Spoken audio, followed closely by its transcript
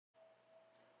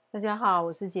大家好，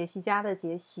我是杰西家的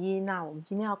杰西。那我们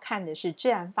今天要看的是自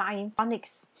然发音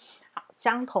phonics， 好，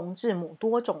相同字母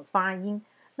多种发音。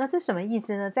那这什么意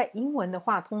思呢？在英文的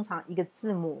话，通常一个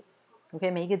字母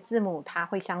 ，OK， 每一个字母它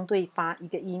会相对发一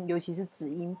个音，尤其是子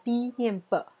音 ，B 念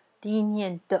B，D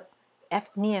念的 ，F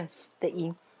念 F 的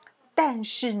音。但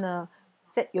是呢，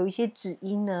在有一些子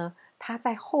音呢，它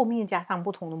在后面加上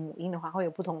不同的母音的话，会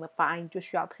有不同的发音，就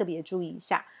需要特别注意一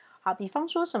下。好，比方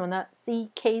说什么呢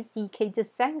 ？CK 这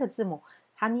三个字母，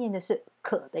它念的是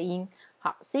可的音。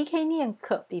好 ，CK 念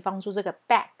可，比方说这个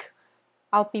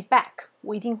back，I'll be back，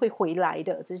 我一定会回来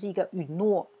的，这是一个允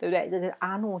诺，对不对？这个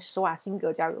阿诺·施瓦辛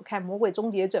格，假如有看《魔鬼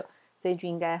终结者》这一句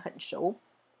应该很熟。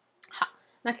好，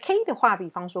那 K 的话，比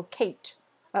方说 Kate，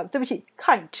对不起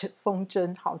 ，kite 风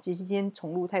筝。好，杰西今天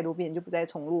重录太多遍，就不再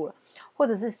重录了。或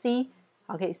者是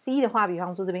C，OK，C 的话，比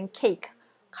方说这边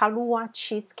cake。Kahlua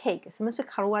cheesecake， 什么是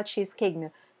Kahlua cheesecake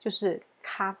呢？就是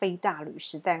咖啡大理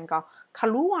石蛋糕。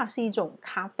Kahlua 是一种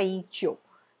咖啡酒，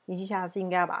你下次应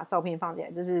该要把照片放起来。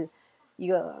这是一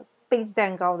个杯子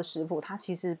蛋糕的食谱，它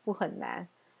其实不很难。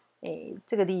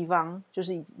这个地方就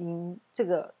是已经这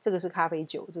个是咖啡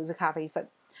酒，这是咖啡粉。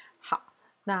好，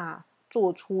那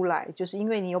做出来就是因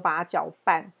为你有把它搅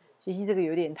拌，其实这个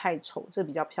有点太丑，这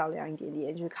比较漂亮一点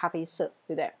点，就是咖啡色，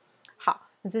对不对？好，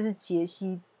那这是杰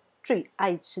西最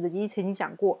爱吃的，杰西曾经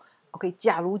讲过 ，OK，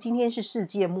 假如今天是世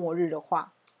界末日的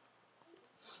话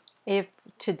 ，If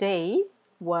today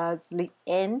was the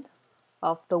end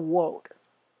of the world，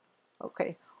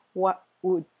 OK，what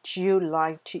would you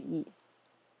like to eat？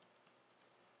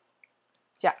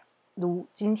 假如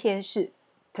今天是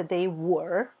today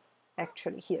were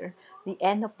actually here the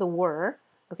end of the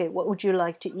world，OK，what would you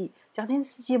like to eat？ 假如今天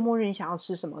世界末日，你想要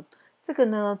吃什么？这个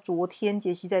呢，昨天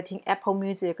杰西在听 Apple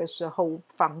Music 的时候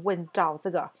访问到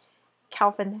这个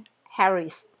Calvin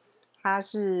Harris， 他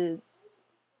是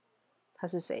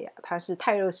谁呀？他是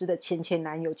泰勒斯的前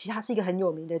男友，其实他是一个很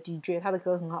有名的 DJ， 他的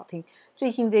歌很好听。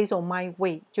最近这一首 My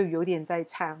Way 就有点在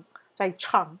唱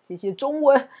这些中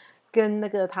文，跟那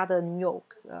个他的女友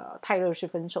泰勒斯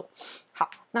分手。好，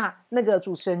那个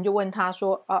主持人就问他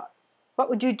说What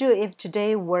would you do if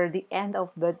today were the end of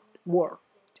the world？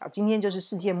今天就是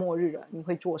世界末日了，你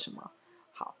会做什么？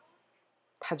好，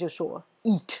他就说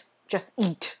eat， just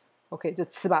eat，OK， 就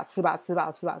吃吧，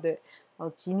对。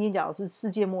今天假如是世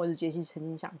界末日，杰西曾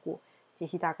经想过，杰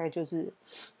西大概就是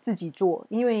自己做，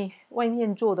因为外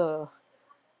面做的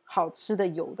好吃的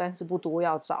有，但是不多，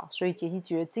要找，所以杰西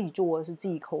觉得自己做的是自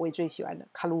己口味最喜欢的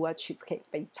Kahlua cheesecake，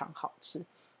 非常好吃。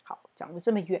好，讲了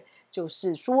这么远，就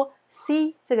是说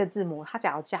C 这个字母，它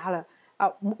假如加了。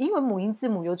英文母音字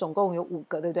母总共有5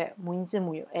个，对不对？母音字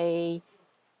母有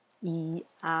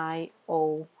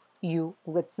A、E、I、O、U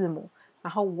 5个字母，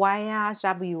然后 Y 啊、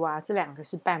W 啊这2个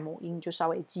是半母音，就稍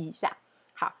微记一下。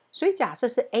好，所以假设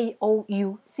是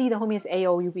A-O-U，C 的后面是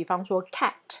A-O-U， 比方说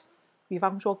cat， 比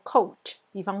方说 coat，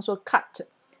 比方说 cut，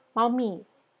 猫咪、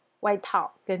外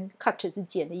套跟 cut 是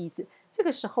剪的意思。这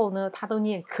个时候呢，它都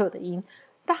念可的音，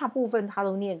大部分它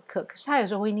都念可，可是它有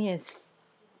时候会念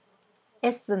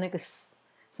S 的那个 S，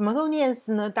 什么时候念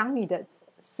S 呢？当你的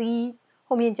C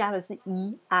后面加的是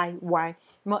E-I-Y，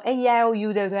 有没有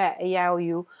A-E-I-O-U， 对不对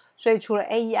 ？A-E-I-O-U， 所以除了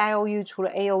A-E-I-O-U， 除了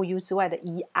A-O-U 之外的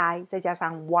E-I， 再加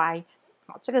上 Y，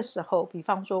 好，这个时候，比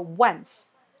方说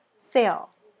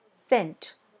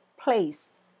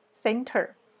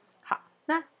once、sell、sent、place、center， 好，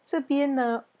那这边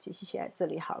呢，解析写在这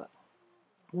里好了。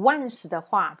once 的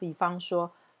话，比方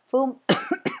说 for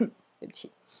对不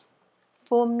起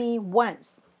 ，for me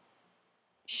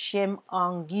once。Shame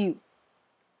on you.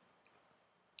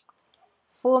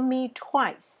 For me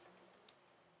twice.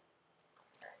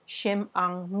 Shame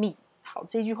on me. 好，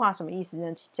这句话什么意思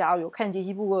呢？假如有看杰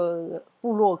西部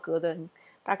落格的人，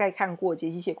大概看过，杰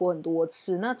西写过很多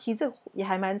次。那其实这也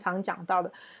还蛮常讲到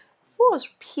的。For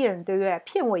骗，对不对？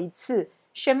骗我一次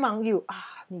 ，Shame on you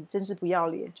啊，你真是不要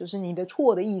脸，就是你的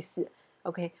错的意思。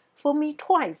OK，For me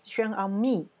twice, shame on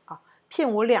me 啊。骗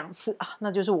我2次啊，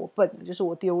那就是我笨了，就是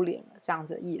我丢脸了，这样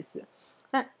子的意思。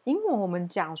那英文我们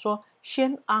讲说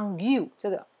shame on you， 这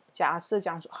个假设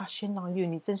讲说shame on you，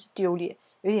 你真是丢脸，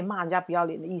有点骂人家不要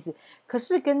脸的意思。可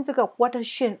是跟这个 what a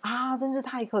shame 啊，真是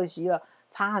太可惜了，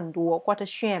差很多。what a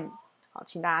shame， 好，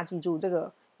请大家记住这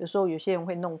个，有时候有些人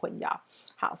会弄混淆。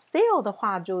好 ，cell 的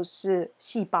话就是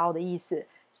细胞的意思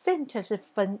 ，cent 是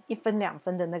分1分2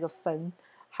分的那个分。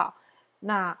好，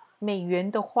那美元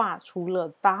的话，除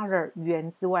了 dollar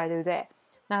元之外，对不对？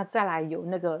那再来有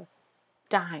那个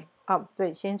dime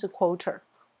对，先是 quarter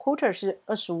是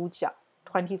25角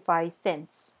 25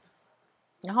 cents，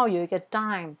 然后有一个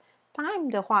dime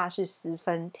的话是10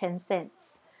分 10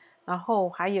 cents， 然后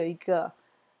还有一个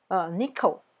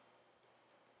nickel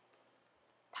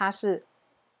它是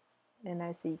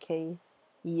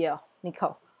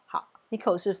NICKEL，nickel。好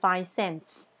 ，nickel 是5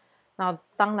 cents。那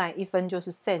当然1分就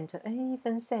是 cent， 哎，1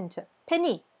分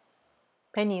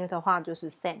cent。penny 的话就是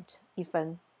cent， 1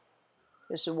分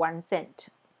就是1 cent。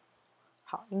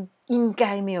好，应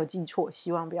该没有记错，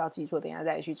希望不要记错，等一下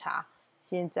再去查。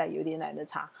现在有点懒得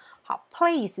查。好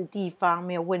 ，place 地方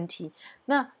没有问题。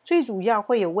那最主要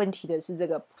会有问题的是这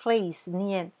个 place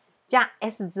念加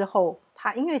s 之后，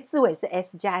它因为字尾是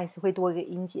s 加 s 会多一个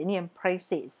音节，念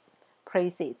places，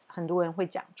 很多人会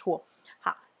讲错。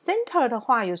好 ，center 的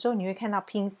话，有时候你会看到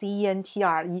拼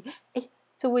centre， 哎，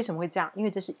这为什么会这样？因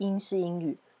为这是英式英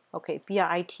语。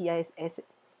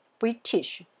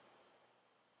OK，British。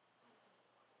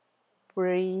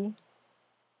British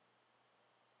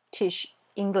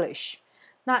English。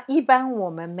那一般我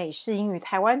们美式英语，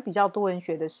台湾比较多人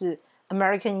学的是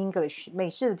American English， 美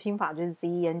式的拼法就是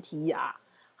CENTER。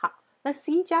好，那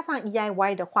C 加上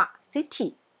EIY 的话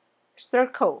 ，City、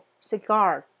Circle、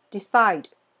Cigar、Decide、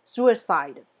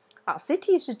Suicide。好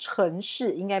 ，City 是城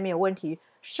市，应该没有问题。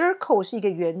Circle 是一个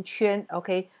圆圈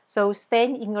 ，OK，So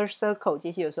stand in a circle。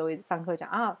杰西有时候会上课讲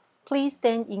啊 ，Please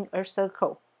stand in a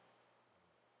circle。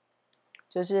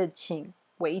就是请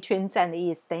围一圈站的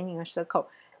意思 ，stand in a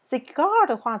circle。cigar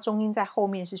的话，重音在后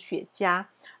面是雪茄。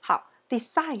好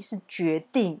 ，decide 是决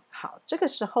定。好，这个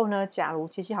时候呢，假如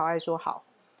杰西好爱说好，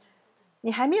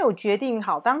你还没有决定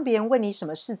好，当别人问你什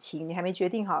么事情，你还没决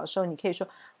定好的时候，你可以说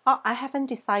哦 ，I haven't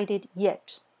decided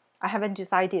yet。I haven't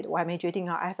decided， 我还没决定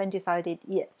好 ，I haven't decided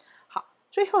yet。好，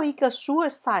最后一个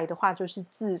suicide 的话就是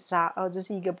自杀，这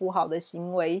是一个不好的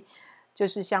行为，就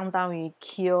是相当于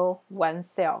kill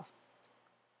oneself。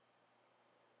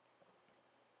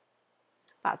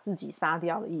把自己杀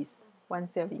掉的意思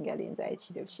 ，oneself 应该连在一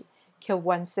起，对不起 ，kill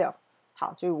oneself。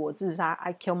好，就是我自杀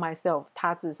 ，I kill myself，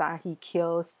 他自杀 ，he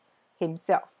kills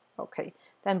himself。OK，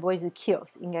 但不会是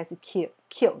kills， 应该是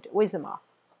killed。为什么？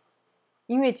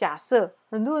因为假设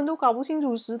很多人都搞不清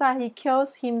楚时态 ，he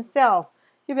kills himself，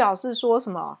 就表示说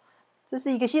什么？这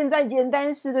是一个现在简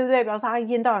单式，对不对？表示他一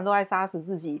天到晚都在杀死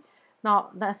自己，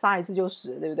那杀一次就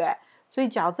死了，对不对？所以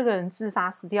假如这个人自杀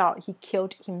死掉 ，he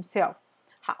killed himself。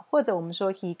好，或者我们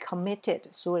说 he committed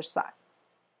suicide，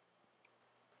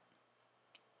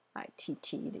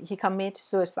 he committed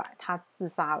suicide， 他自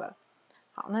杀了。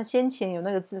好，那先前有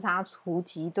那个自杀突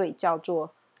击队叫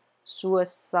做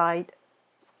suicide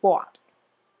squad。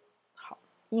好，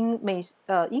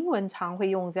英文常会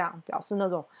用这样表示那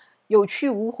种有去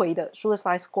无回的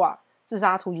suicide squad， 自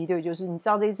杀突击队就是你知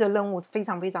道这一次的任务非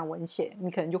常非常危险，你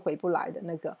可能就回不来的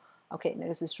那个。OK， 那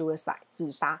个是 suicide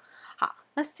自杀。好，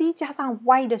那 C 加上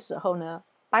Y 的时候呢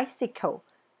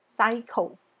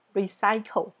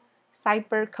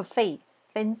 ，bicycle、cycle、recycle、cyber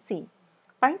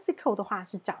cafe、fancy。bicycle 的话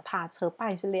是脚踏车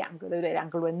 ，bi 是2个，对不对？2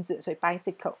个轮子，所以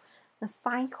bicycle。那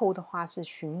cycle 的话是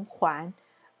循环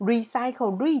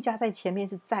 ，recycle 加在前面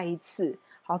是再一次，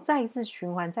好，再一次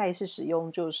循环，再一次使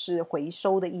用就是回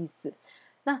收的意思。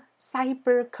那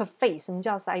cyber cafe 什么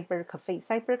叫 cyber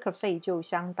cafe？cyber cafe 就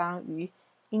相当于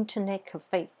Internet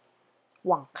cafe，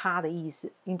 网咖的意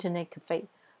思 ，Internet cafe。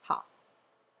好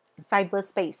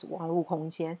 ，cyberspace 网络空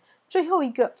间。最后一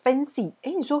个 fancy，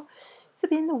 哎，你说这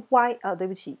边的 Y 对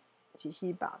不起，杰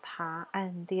西把它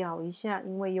按掉一下，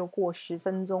因为又过10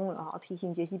分钟了哈，提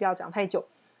醒杰西不要讲太久。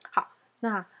好，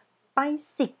那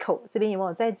bicycle 这边有没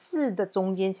有在字的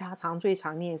中间常最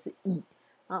常念的是 e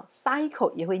啊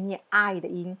 ，cycle 也会念 I 的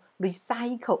音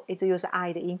 ，recycle 哎，这又是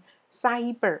I 的音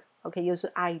 ，cyber。OK， 又是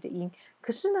I 的音，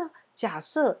可是呢，假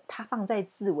设它放在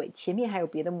字尾前面还有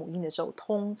别的母音的时候，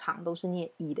通常都是念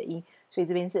E 的音，所以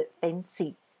这边是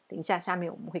fancy。等一下，下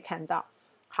面我们会看到，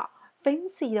好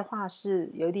 ，fancy 的话是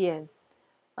有点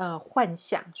幻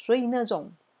想，所以那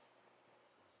种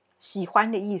喜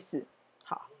欢的意思。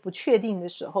好，不确定的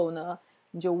时候呢，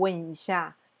你就问一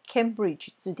下 Cambridge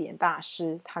字典大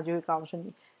师，他就会告诉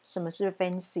你什么是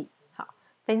fancy。好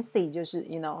 ，fancy 就是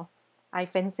I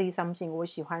fancy something， 我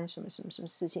喜欢什么什么什么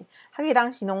事情，它可以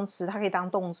当形容词，它可以当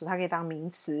动词，它可以当名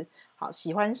词。好，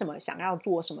喜欢什么，想要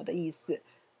做什么的意思。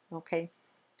OK，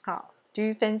 好 ，Do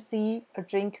you fancy a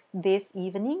drink this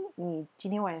evening？ 你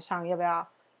今天晚上要不要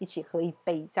一起喝一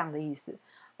杯？这样的意思。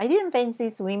I didn't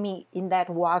fancy swimming in that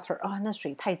water。那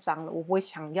水太脏了，我不会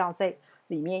想要在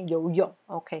里面游泳。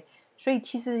OK， 所以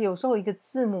其实有时候一个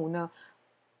字母呢。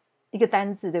一个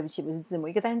单字，对不起，不是字母，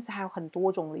一个单字还有很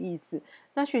多种的意思。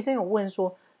那学生有问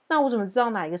说，那我怎么知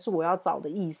道哪一个是我要找的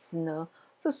意思呢？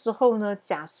这时候呢，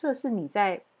假设是你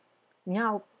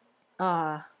要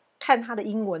看它的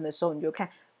英文的时候，你就看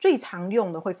最常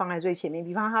用的会放在最前面。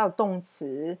比方它的动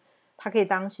词，它可以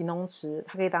当形容词，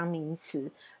它可以当名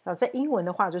词。在英文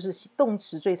的话，就是动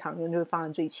词最常用，就会放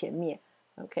在最前面。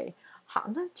OK， 好，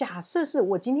那假设是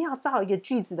我今天要造一个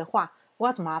句子的话，我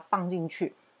要怎么把它放进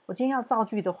去？我今天要造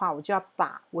句的话，我就要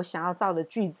把我想要造的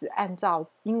句子按照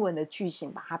英文的句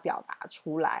型把它表达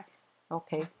出来。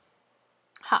OK，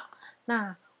 好，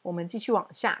那我们继续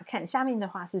往下看，下面的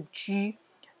话是 G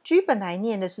本来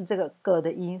念的是这个 g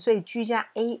的音，所以 G 加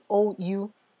AOU，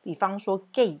 比方说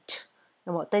gate，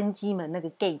 那么登机门那个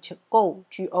gate go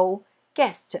GO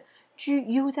guest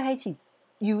GU 在一起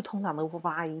U 通常都不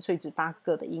发音，所以只发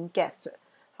g 的音 guest。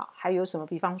好，还有什么？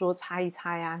比方说猜一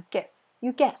猜啊 guess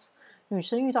you guess， 女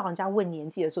生遇到人家问年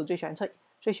纪的时候最喜欢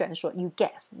说 you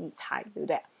guess， 你猜，对不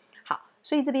对？好，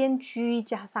所以这边 G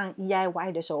加上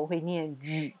EIY 的时候会念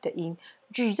G 的音，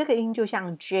 G 这个音就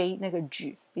像 J 那个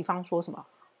G， 比方说什么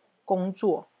工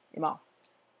作，有没有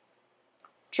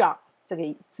job 这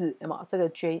个字，有没有这个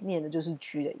J 念的就是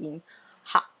G 的音。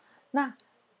好，那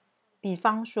比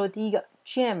方说第一个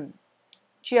gem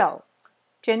gel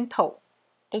gentle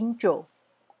angel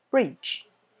bridge。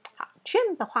 好，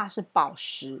 gem 的话是宝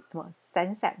石，那么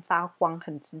闪闪发光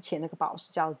很值钱那个宝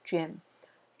石叫 gem。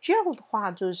 gel 的话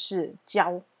就是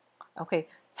胶 OK，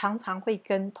 常常会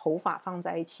跟头发放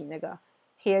在一起，那个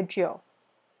hair gel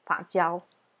发胶。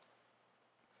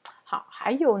好，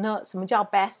还有呢，什么叫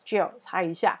bath gel？ 猜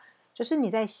一下，就是你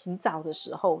在洗澡的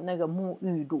时候那个沐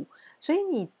浴露。所以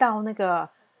你到那个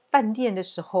饭店的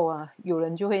时候啊，有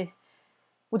人就会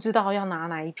不知道要拿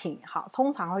哪一瓶。好，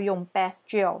通常会用 bath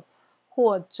gel，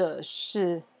 或者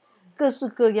是各式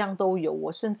各样都有。我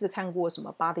甚至看过什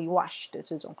么 body wash 的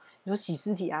这种。你说洗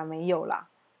尸体啊，没有啦，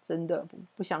真的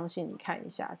不相信，你看一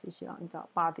下，接下来你找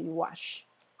body wash。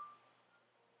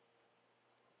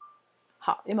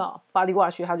好，有没有 body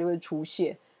wash 它就会出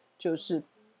现，就是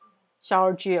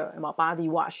shower gel， 有没有 body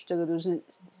wash， 这个都是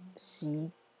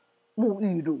洗沐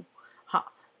浴乳。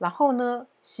好，然后呢，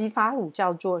洗发乳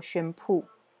叫做宣铺，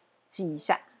记一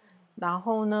下。然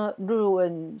后呢，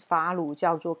润发乳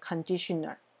叫做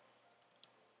conditioner。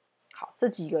好，这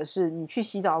几个是你去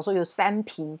洗澡的时候有3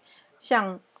瓶，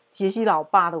像杰西老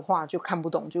爸的话就看不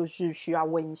懂，就是需要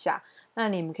问一下。那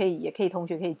你们也可以同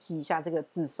学可以记一下这个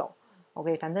字首。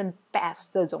OK， 反正 bath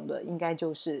这种的应该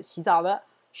就是洗澡的，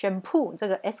 shampoo 这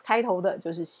个 S 开头的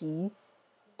就是洗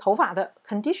头发的，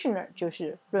 conditioner 就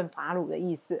是润发乳的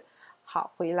意思。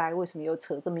好，回来为什么又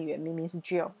扯这么远？明明是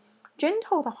gel。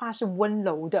 gentle 的话是温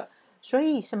柔的，所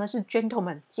以什么是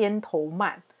gentleman？ 尖头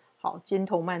曼。好，尖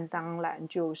头曼当然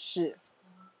就是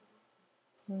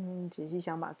解析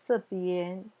想把这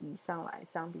边移上来，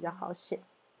这样比较好写。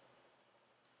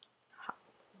好，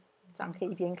这样可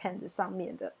以一边看着上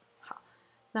面的。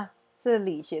那这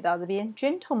里写到这边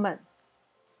gentleman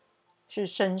是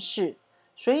绅士，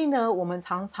所以呢我们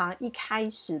常常一开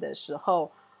始的时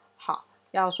候好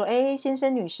要说先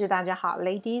生女士大家好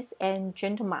ladies and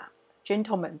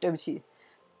gentlemen， 对不起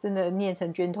真的念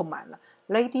成 gentleman 了，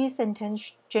 ladies and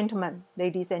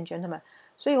gentlemen，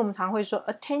 所以我们常会说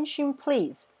attention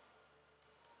please，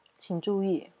 请注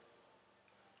意。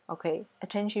OK，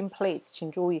 attention please，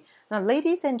 请注意。那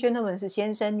ladies and gentlemen 是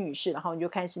先生女士，然后你就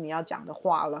开始你要讲的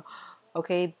话了。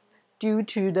OK，due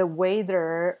to the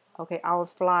weather，OK，our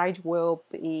flight will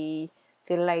be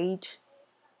delayed，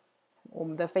 我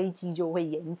们的飞机就会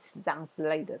延迟，这样之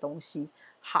类的东西。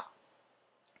好，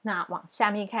那往下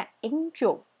面看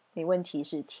angel， 没问题，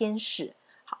是天使。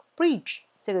好 ，bridge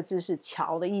这个字是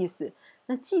桥的意思。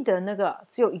那记得那个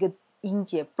只有一个音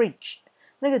节 bridge。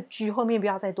那个 G 后面不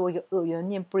要再多一个有人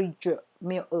念 bridge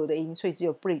没有的音，所以只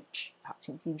有 bridge。好，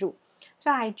请记住。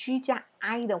再来 G 加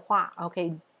I 的话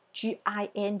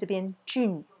 ，OK，GIN 这边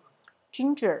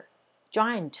ginger、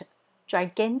giant、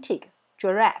gigantic、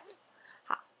giraffe。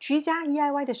好 ，G 加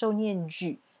EIY 的时候念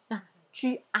G， 那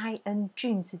GIN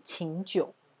菌是琴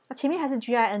酒，那前面还是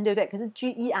GIN 对不对？可是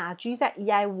G 在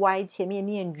EIY 前面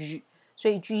念 G， 所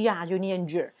以 GR 就念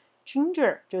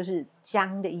Ginger 就是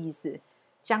姜的意思。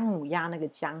姜母鸭那个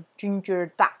姜 ginger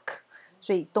duck，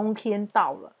 所以冬天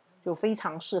到了就非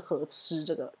常适合吃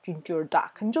这个 ginger duck。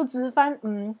 你就直翻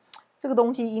这个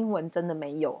东西英文真的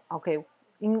没有 OK，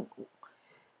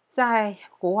 在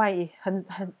国外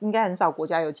应该很少国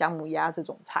家有姜母鸭这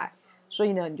种菜，所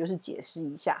以呢你就是解释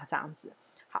一下这样子。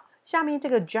好，下面这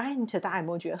个 giant 大家有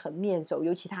没有觉得很面熟？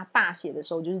尤其他大写的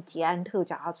时候就是捷安特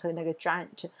脚踏车那个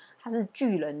giant， 它是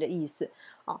巨人的意思。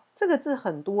这个字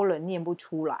很多人念不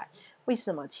出来，为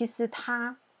什么？其实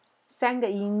它3个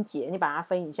音节，你把它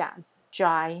分一下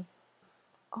 ，gi，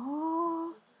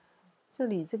 这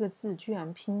里这个字居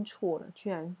然拼错了，居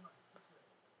然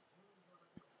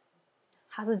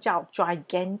它是叫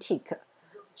gigantic，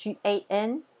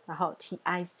 GAN 然后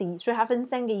tic， 所以它分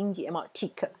3个音节嘛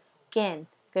 ，tic、gan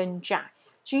跟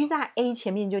gi。g 在 a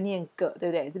前面就念 g， 对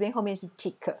不对？这边后面是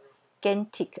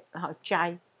tic、gantic， 然后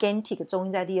gigantic 中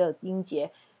音在第2音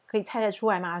节，可以猜得出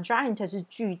来吗 ？giant 是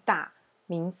巨大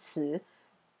名词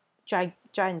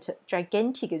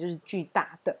 ，gigantic 就是巨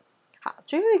大的。好，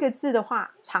最后一个字的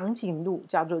话，长颈鹿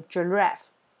叫做 giraffe。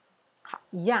好，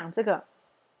一样，这个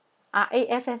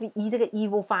raff 这个 e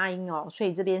不发音哦，所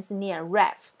以这边是念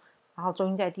raff， 然后中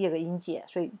音在第2个音节，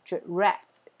所以 giraffe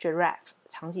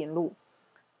长颈鹿。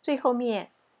最后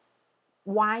面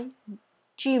y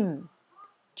gym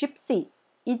gypsy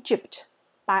Egypt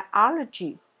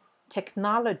biology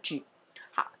technology。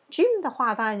好 ，gym 的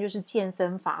话当然就是健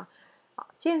身房。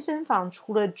健身房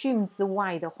除了 gym 之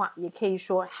外的话，也可以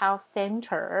说 health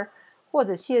center， 或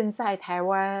者现在台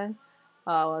湾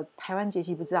节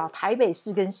气不知道，台北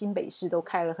市跟新北市都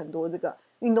开了很多这个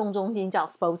运动中心，叫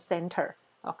sports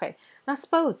center。OK， 那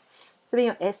sports 这边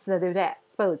有 s 的，对不对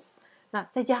 ？sports， 那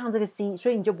再加上这个 c，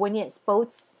 所以你就不会念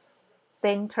sports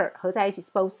center， 合在一起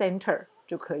sports center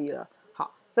就可以了。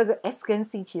好，这个 s 跟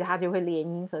c 其他就会连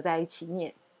音合在一起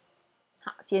念。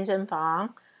好，健身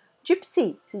房。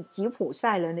Gypsy 是吉普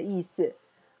赛人的意思。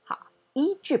好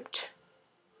 ，Egypt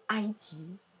埃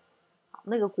及，好，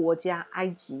那个国家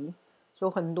埃及有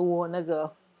很多那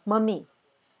个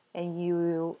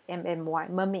mummy，mummy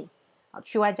mummy， 好，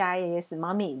去外加 as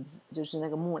mummies 就是那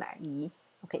个木乃伊。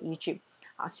OK，Egypt，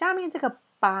 好，下面这个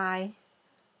biology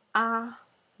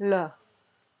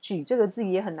这个字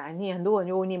也很难念，很多人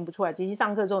就会念不出来。其实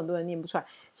上课之后很多人念不出来，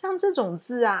像这种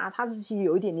字啊，它是其实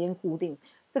有一点点固定。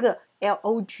这个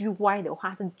logy 的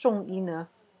话，它的重音呢，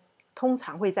通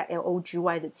常会在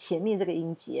logy 的前面这个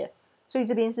音节，所以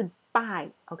这边是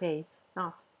by，OK，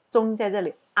 那重音在这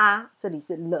里啊，这里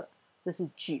是了，这是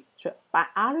g， 所以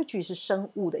biology 是生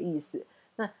物的意思。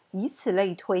那以此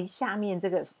类推，下面这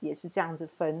个也是这样子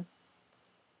分，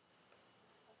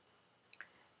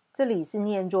这里是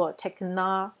念作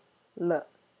technology，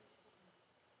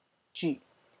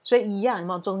 所以一样，有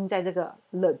没有重音在这个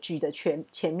the 的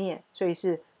前面？所以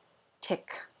是 tech，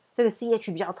 这个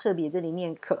ch 比较特别，这里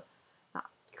念可啊。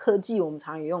科技我们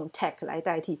常也用 tech 来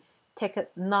代替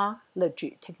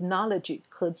technology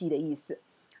科技的意思。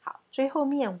好，最后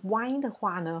面 y 的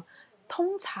话呢，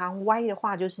通常 y 的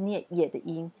话就是念也的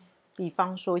音，比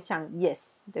方说像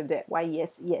yes， 对不对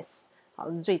 ？yes， 好，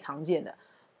这是最常见的。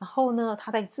然后呢，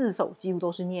它在字首几乎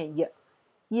都是念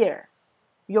year、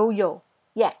yo-yo、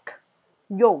yak、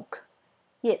yoke、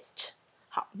yeast。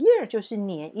好 ，year 就是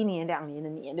年，1年、2年的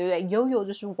年，对不对 ？yo-yo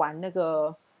就是玩那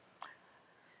个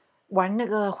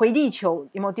回地球，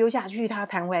有没有丢下去它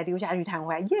弹回来，丢下去弹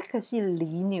回来 ？yak 是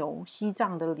犁牛，西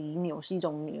藏的犁牛是一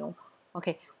种牛。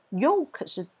OK，yolk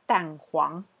是蛋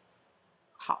黄。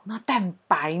好，那蛋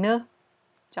白呢？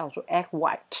叫做 egg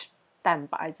white， 蛋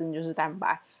白真的就是蛋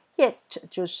白。yeast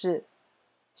就是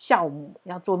酵母，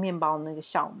要做面包的那个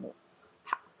酵母。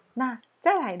好，那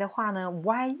再来的话呢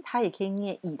 ，y 它也可以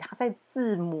念以，它在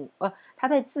它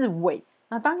在字尾。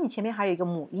那当你前面还有一个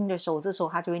母音的时候，这时候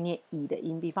它就会念以的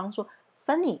音。比方说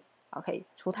sunny，OK，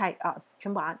 出太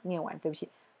全部把它念完，对不起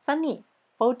 ，sunny、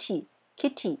faulty、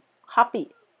kitty、hobby、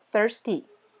thirsty。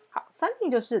好 ，sunny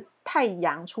就是太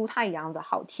阳，出太阳的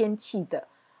好天气的。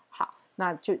好，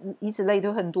那就以此类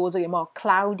推很多，这个有没有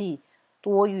cloudy？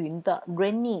多云的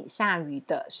rainy 下雨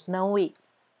的 snowy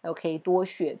OK 多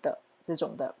雪的这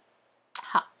种的。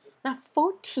好，那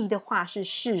 40 的话是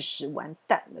40，完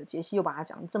蛋了，杰西又把它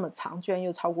讲这么长，居然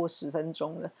又超过10分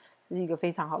钟了，这是一个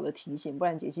非常好的提醒，不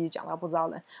然杰西就讲到不知道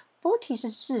了。40是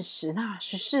40，那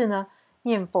14呢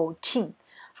念 14。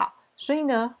好，所以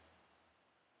呢，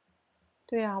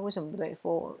对啊，为什么不对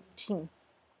 14？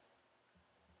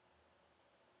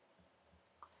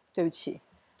 对不起。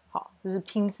好，这是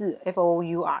拼字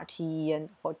fourten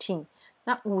 14。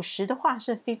那50的话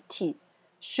是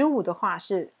 50，15的话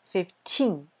是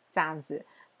 15这样子。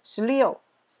60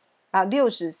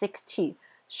 60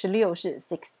 16是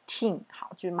 16。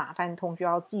好，就是麻烦同学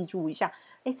要记住一下，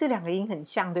这2个音很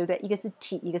像，对不对？一个是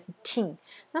t， 一个是 tin。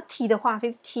那 t 的话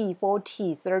 50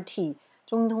 40 30，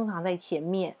 中音通常在前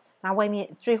面，那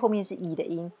最后面是 e 的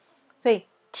音，所以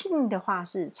tin 的话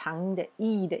是长音的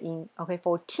e 的音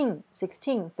 ，OK，14、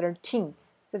16、13，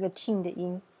这个 tin 的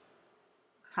音。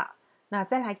好，那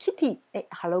再来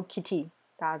Kitty，Hello Kitty，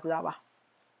 大家知道吧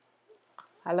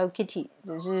 ？Hello Kitty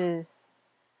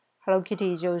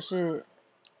就是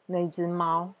那只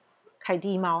猫，凯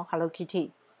蒂猫 ，Hello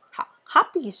Kitty。好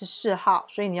 ，Hobby 是嗜好，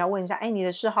所以你要问一下，你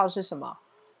的嗜好是什么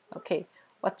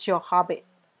 ？OK，What's your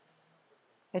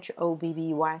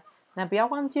hobby？Hobby。那不要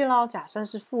忘记咯，假设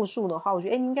是复数的话，我觉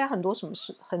得你应该很多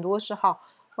嗜好。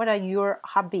What are your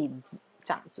hobbies？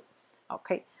这样子。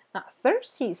OK， 那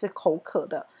thirsty 是口渴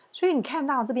的，所以你看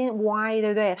到这边 y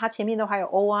对不对？它前面都还有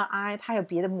o 啊 i， 它有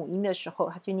别的母音的时候，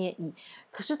它就念 e。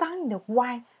可是当你的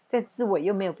y 在字尾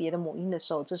又没有别的母音的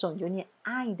时候，这时候你就念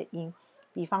i 的音。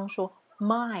比方说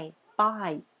my、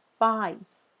by、buy、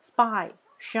spy、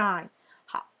shine。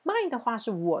好 ，my 的话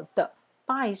是我的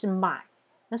 ，buy 是买。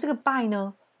那这个 by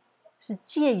呢，是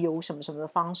借由什么什么的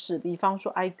方式，比方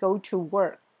说 I go to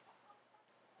work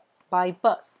by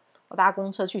bus， 我搭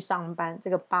公车去上班，这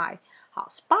个 by。好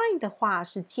 ，spy 的话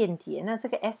是间谍，那这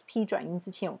个 sp 转音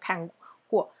之前有看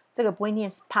过，这个不会念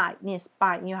spy， 念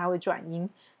spy， 因为它会转音。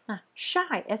那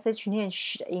shy sh 念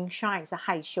sh 的音 ，shy 是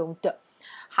害羞的。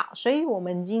好，所以我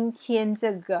们今天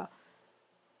这个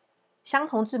相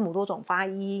同字母多种发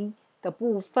音的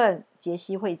部分，杰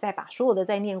西会再把所有的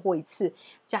再念过一次。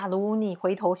假如你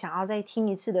回头想要再听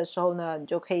一次的时候呢，你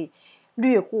就可以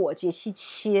略过杰西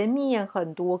前面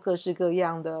很多各式各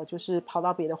样的，就是跑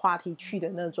到别的话题去的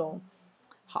那种。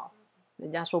好，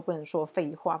人家说不能说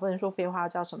废话，不能说废话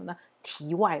叫什么呢？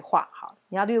题外话。好，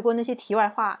你要略过那些题外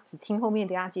话，只听后面。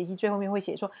等一下杰西最后面会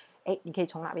写说，你可以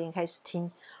从哪边开始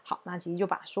听。好，那杰西就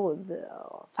把所有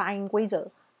的发音规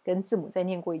则跟字母再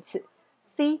念过一次。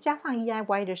C 加上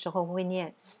EIY 的时候会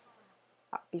念 s，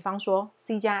 好，比方说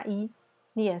C 加 E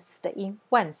念 s 的音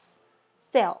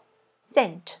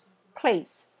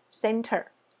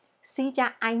once、cell、cent、place、center。C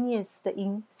加 I 念 s 的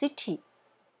音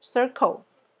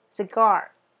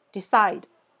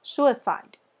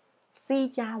city、circle、cigar、decide、suicide。C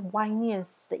加 Y 念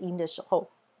s 的音的时候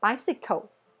bicycle、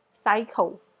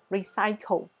cycle、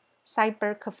recycle、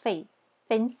cyber-cafe、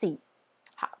fancy。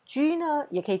好 ，G 呢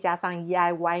也可以加上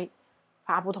EIY。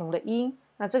发不同的音，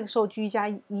那这个时候 G 加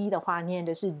E 的话，念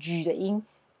的是 G 的音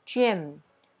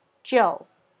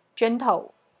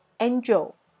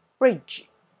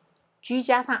 ，gem、gel、gentle、angel、bridge。G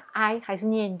加上 I 还是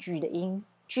念 G 的音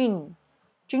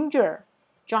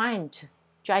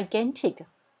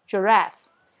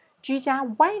 ，gin、ginger、giant、gigantic、giraffe。G 加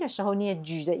Y 的时候念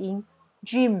G 的音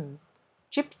 ，gym、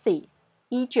gypsy、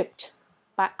Egypt、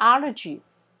biology、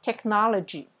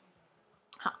technology。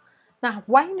好，那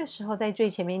Y 的时候在最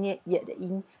前面念也的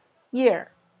音。year、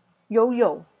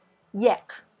yo-yo、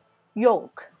yak、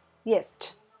yolk、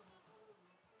yeast。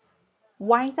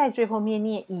Y 在最后面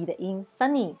念 e 的音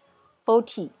sunny、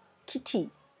faulty、kitty、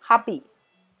hobby、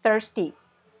thirsty。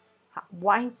好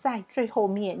 ，Y 在最后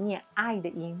面念 I 的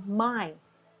音 my、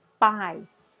buy、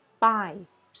buy、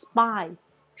spy、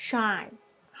shine。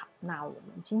好，那我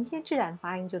们今天自然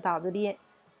发音就到这边，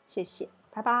谢谢，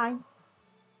拜拜。